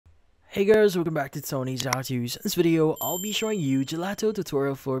Hey guys, welcome back to Tony's How To's. In this video, I'll be showing you Gelato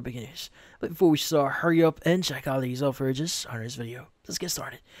tutorial for beginners. But before we start, hurry up and check out these offers on this video. Let's get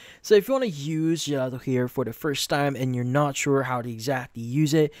started. So if you want to use Gelato here for the first time and you're not sure how to exactly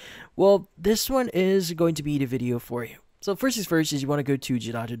use it, well, this one is going to be the video for you. So first things first is you want to go to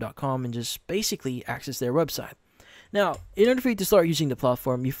gelato.com and just basically access their website. Now, in order for you to start using the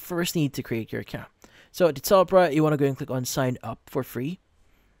platform, you first need to create your account. So at the top right, you want to go and click on sign up for free.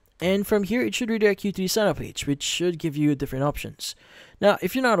 And from here, it should redirect you to the sign up page, which should give you different options. Now,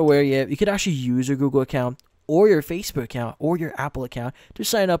 if you're not aware yet, you could actually use your Google account or your Facebook account or your Apple account to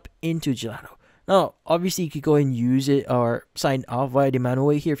sign up into Gelato. Now, obviously, you could go and use it or sign up via the manual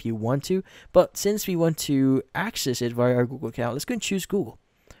way here if you want to. But since we want to access it via our Google account, let's go and choose Google.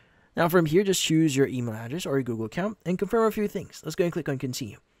 Now, from here, just choose your email address or your Google account and confirm a few things. Let's go and click on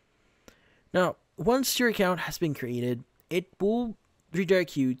continue. Now, once your account has been created, it will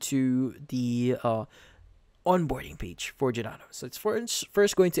redirect you to the onboarding page for Gelato. So it's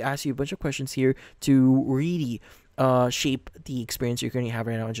first going to ask you a bunch of questions here to really shape the experience you're currently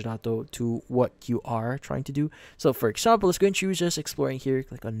having right now in Gelato to what you are trying to do. So for example, let's go and choose just exploring here.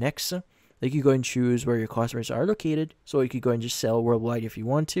 Click on next. Like you go and choose where your customers are located. So you could go and just sell worldwide if you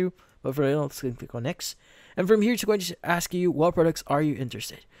want to. But for now, let's go and click on next. And from here, it's going to ask you what products are you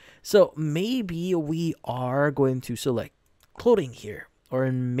interested. So maybe we are going to select clothing here,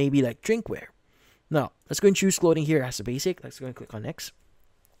 or maybe like drinkware. Now, let's go and choose clothing here as a basic. Let's go and click on next.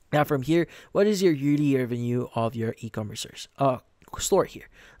 Now from here, what is your yearly revenue of your e-commerce store here?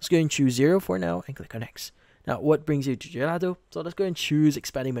 Let's go and choose 0 for now and click on next. Now, what brings you to Gelato? So let's go and choose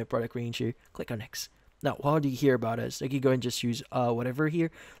expanding my product range here. Click on next. Now, how do you hear about us? Like you go and just use whatever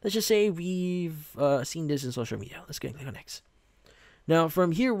here. Let's just say we've seen this in social media. Let's go and click on next. Now,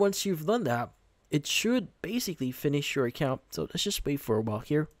 from here, once you've done that, it should basically finish your account. So let's just wait for a while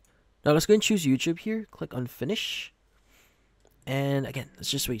here. Now let's go and choose YouTube here. Click on finish. And again,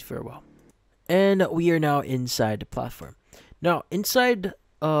 let's just wait for a while. And we are now inside the platform. Now inside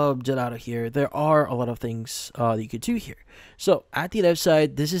Gelato here, there are a lot of things that you could do here. So at the left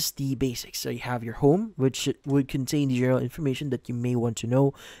side, this is the basics. So you have your home, which would contain the general information that you may want to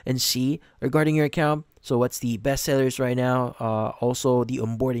know and see regarding your account. So what's the best sellers right now, also the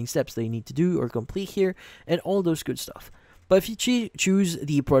onboarding steps that you need to do or complete here, and all those good stuff. But if you choose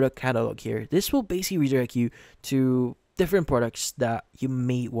the product catalog here, this will basically redirect you to different products that you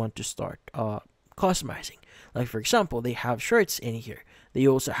may want to start customizing. Like for example, they have shirts in here. They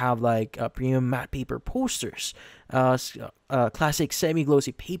also have like premium matte paper posters, classic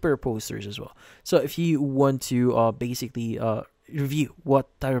semi-glossy paper posters as well. So if you want to basically review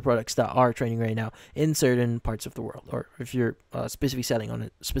what type of products that are trending right now in certain parts of the world, or if you're specifically selling on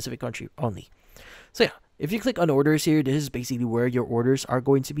a specific country only. So yeah, if you click on orders here, this is basically where your orders are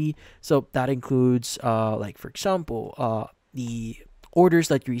going to be. So that includes like for example the orders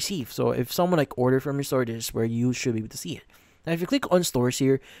that you receive. So if someone like order from your store, this is where you should be able to see it. Now if you click on stores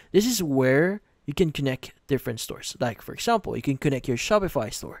here, this is where you can connect different stores. Like for example, you can connect your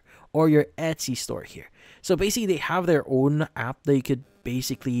Shopify store or your Etsy store here. So basically they have their own app that you could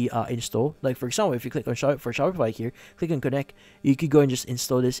basically install. Like for example, if you click on Shopify here, click on connect, you could go and just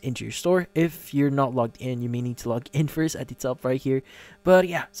install this into your store. If you're not logged in, you may need to log in first at the top right here. But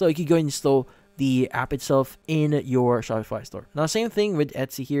yeah, so you could go and install the app itself in your Shopify store. Now same thing with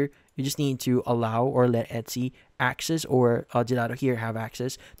Etsy here. You just need to allow or let Etsy access, or Gelato here have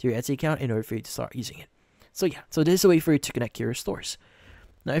access to your Etsy account in order for you to start using it. So yeah, so this is a way for you to connect your stores.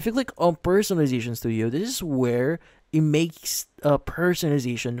 Now if you click on Personalization Studio, this is where it makes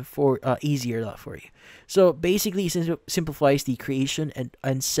personalization for easier for you. So basically it simplifies the creation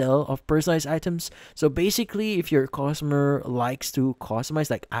and sell of personalized items. So basically if your customer likes to customize,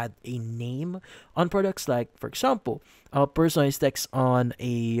 like add a name on products, like for example personalized text on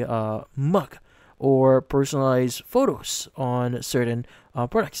a mug, or personalized photos on certain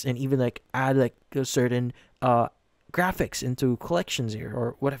products, and even like add like a certain graphics into collections here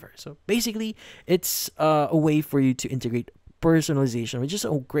or whatever. So basically it's a way for you to integrate personalization, which is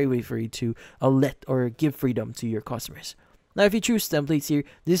a great way for you to let or give freedom to your customers. Now if you choose templates here,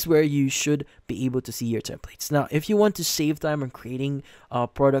 this is where you should be able to see your templates. Now if you want to save time on creating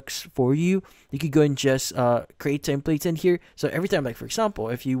products for you, you could go and just create templates in here. So every time, like for example,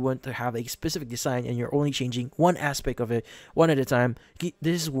 if you want to have a specific design and you're only changing one aspect of it one at a time,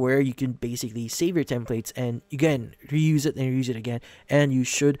 this is where you can basically save your templates and again reuse it and reuse it again, and you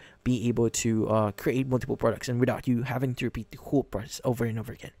should be able to create multiple products and without you having to repeat the whole process over and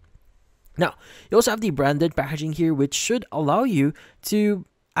over again. Now, you also have the branded packaging here, which should allow you to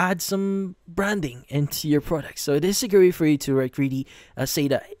add some branding into your product. So this is a great way for you to like really say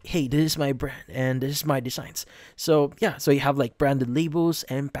that, hey, this is my brand and this is my designs. So yeah, so you have like branded labels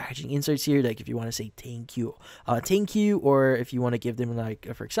and packaging inserts here. Like if you want to say thank you, or if you want to give them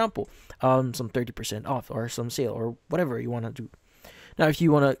like, for example, some 30% off or some sale or whatever you want to do. Now, if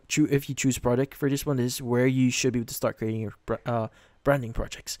you want to if you choose product for this one, this is where you should be able to start creating your branding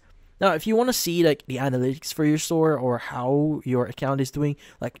projects. Now, if you want to see like the analytics for your store or how your account is doing,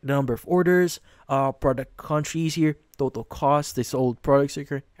 like the number of orders, product countries here, total cost, the sold products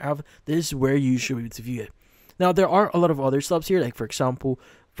you have, this is where you should be able to view it. Now, there are a lot of other stuff here, like for example,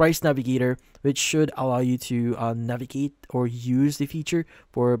 Price Navigator, which should allow you to navigate or use the feature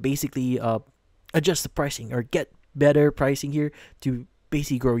for basically adjust the pricing or get better pricing here to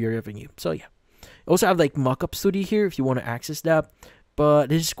basically grow your revenue. So yeah, you also have like Mockup Studio here if you want to access that, but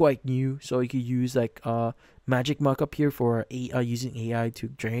this is quite new, so you could use like Magic Mockup here for using AI to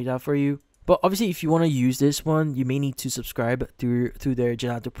generate that for you. But obviously, if you want to use this one, you may need to subscribe to their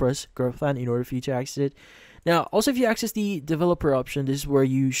Gelato Plus growth plan in order for you to access it. Now, also, if you access the developer option, this is where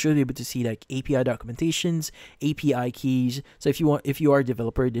you should be able to see like API documentations, API keys. So if you are a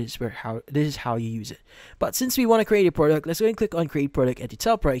developer, this is how you use it. But since we want to create a product, let's go and click on Create Product at the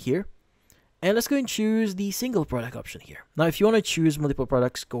top right here. And let's go and choose the single product option here. Now, if you want to choose multiple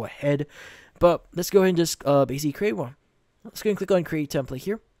products, go ahead. But let's go ahead and just basically create one. Let's go and click on Create Template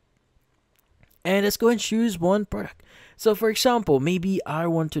here. And let's go and choose one product. So for example, maybe I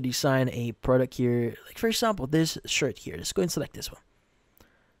want to design a product here. Like for example, this shirt here. Let's go and select this one.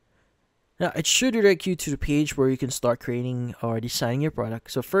 Now it should direct you to the page where you can start creating or designing your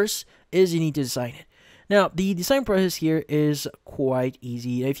product. So first is you need to design it. Now the design process here is quite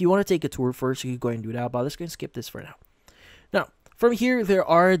easy. If you want to take a tour first, you can go and do that. But let's go and skip this for now. Now from here, there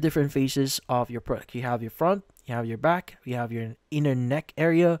are different phases of your product. You have your front, you have your back, you have your inner neck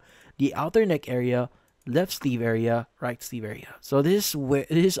area, the outer neck area, left sleeve area, right sleeve area. So these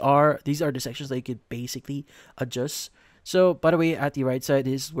are the sections that you could basically adjust. So by the way, at the right side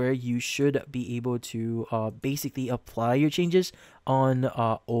is where you should be able to basically apply your changes on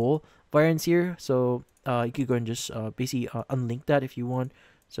all variants here. So you could go and just basically unlink that if you want.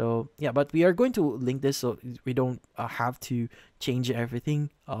 So yeah, but we are going to link this so we don't have to change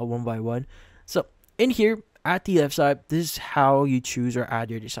everything one by one. So in here at the left side, this is how you choose or add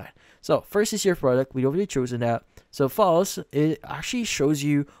your design. So first is your product. We already chosen that. So files, it actually shows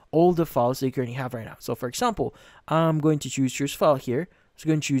you all the files that you currently have right now. So for example, I'm going to choose file here. So I'm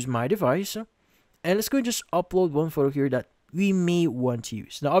going to choose my device, and let's go and just upload one photo here that we may want to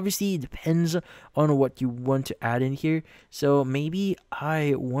use. Now obviously it depends on what you want to add in here. So maybe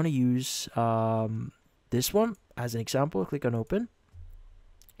I want to use this one as an example. Click on open,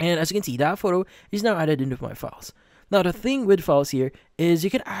 and as you can see, that photo is now added into my files. Now the thing with files here is you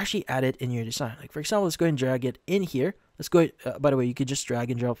can actually add it in your design. Like for example, let's go and drag it in here. Let's go by the way, you could just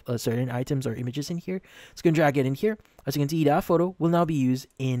drag and drop certain items or images in here. Let's go and drag it in here. As you can see, that photo will now be used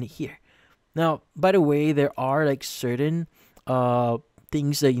in here. Now, by the way, there are like certain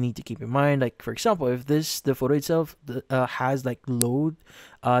things that you need to keep in mind. Like for example, if the photo itself has like low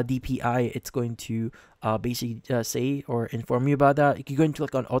DPI, it's going to basically say or inform you about that. You can go and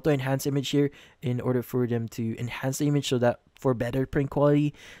click on auto enhance image here in order for them to enhance the image so that for better print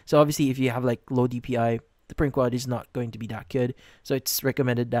quality. So obviously, if you have like low DPI, the print quality is not going to be that good. So it's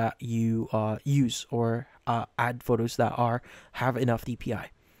recommended that you use or add photos that have enough DPI.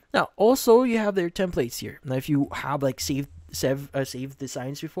 Now, also, you have their templates here. Now, if you have like saved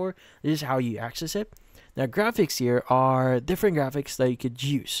designs before, this is how you access it. Now, graphics here are different graphics that you could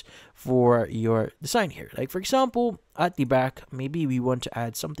use for your design here. Like, for example, at the back, maybe we want to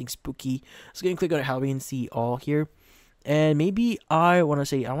add something spooky. Let's go and click on Halloween and see all here. And maybe I want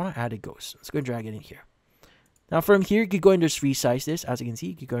to add a ghost. Let's go and drag it in here. Now, from here, you can go and just resize this. As you can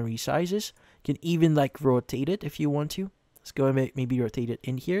see, you can go and resize this. You can even like rotate it if you want to. Let's go and maybe rotate it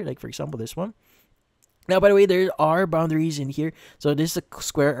in here, like for example, this one. Now, by the way, there are boundaries in here. So this is a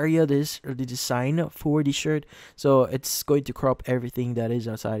square area. This is the design for the shirt. So it's going to crop everything that is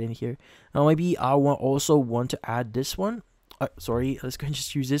outside in here. Now, maybe I also want to add this one. Sorry, let's go and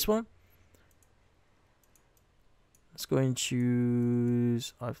just use this one. Let's go and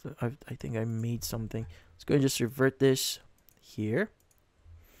choose. I think I made something. Let's go and just revert this here.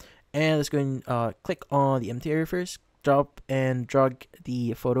 And let's go and click on the empty area first. Drop and drag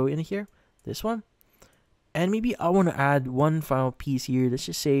the photo in here, this one, and maybe I want to add one final piece here. Let's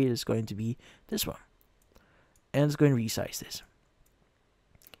just say it's going to be this one, and let's go and resize this.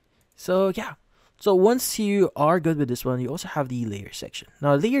 So yeah, so once you are good with this one, you also have the layer section.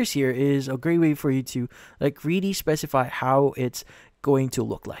 Now layers here is a great way for you to like really specify how it's going to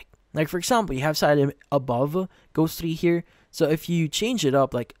look like. Like for example, you have side item above Ghost 3 here. So if you change it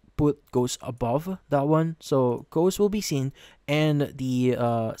up, like put Ghost above that one, so Ghost will be seen, and the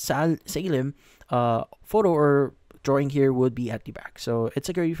Salim photo or drawing here would be at the back. So it's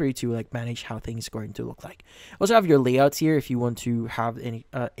a great for you to like manage how things are going to look like. Also have your layouts here if you want to have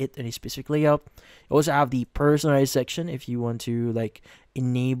any specific layout. You also have the personalized section if you want to like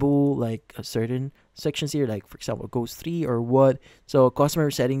enable like a certain sections here, like for example Ghost 3 or what. So customer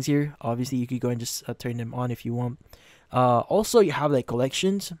settings here, obviously you could go and just turn them on if you want. Also you have like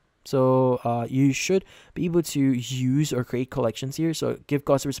collections. So you should be able to use or create collections here. So give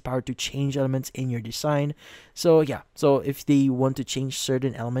customers power to change elements in your design. So yeah, so if they want to change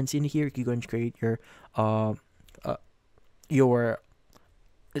certain elements in here, you can go and create your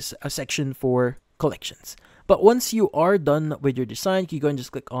a section for collections. But once you are done with your design, you go and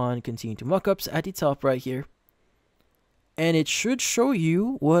just click on continue to mockups at the top right here. And it should show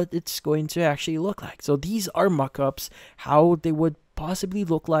you what it's going to actually look like. So these are mockups, how they would possibly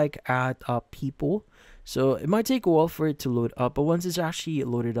look like at people. So it might take a while for it to load up, but once it's actually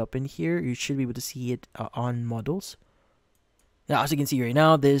loaded up in here, you should be able to see it on models. Now, as you can see right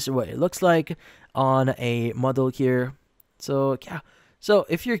now, this is what it looks like on a model here. So yeah, so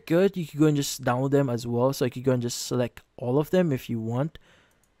if you're good, you can go and just download them as well. So you can go and just select all of them if you want,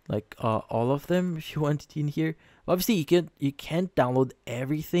 like all of them if you want it in here. Obviously you can't download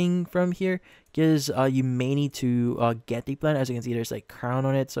everything from here because you may need to get the plan. As you can see, there's like crown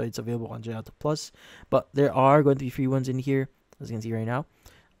on it, so it's available on Gelato Plus, but there are going to be free ones in here, as you can see right now.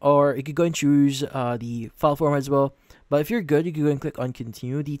 Or you could go and choose the file format as well. But if you're good, you can go and click on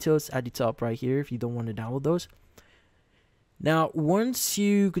continue details at the top right here if you don't want to download those. Now, once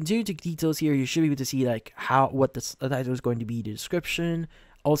you continue to details here, you should be able to see like what the title is going to be, the description,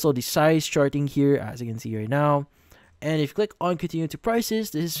 also the size charting here, as you can see right now. And if you click on continue to prices,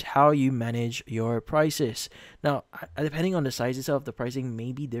 this is how you manage your prices. Now, depending on the size itself, the pricing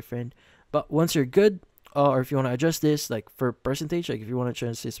may be different. But once you're good, or if you want to adjust this, like for percentage, like if you want to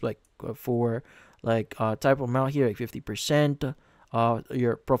change this like for like type of amount here, like 50%,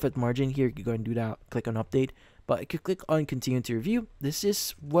 your profit margin here, you can go and do that. Click on update. But if you click on continue to review, this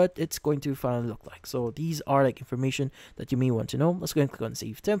is what it's going to finally look like. So these are like information that you may want to know. Let's go and click on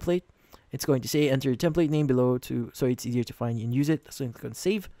save template. It's going to say enter your template name below so it's easier to find and use it. Let's go and click on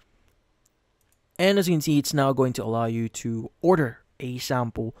save. And as you can see, it's now going to allow you to order a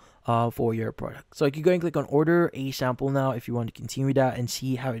sample for your product. So you can go and click on order a sample now if you want to continue that and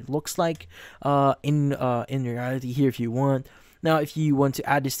see how it looks like in reality here if you want. Now, if you want to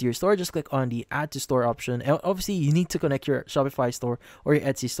add this to your store, just click on the add to store option. And obviously, you need to connect your Shopify store or your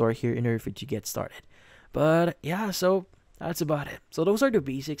Etsy store here in order for you to get started. But yeah, so that's about it. So those are the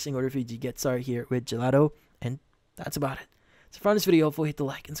basics in order for you to get started here with Gelato. And that's about it. So if you found this video helpful, hit the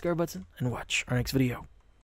like and subscribe button and watch our next video.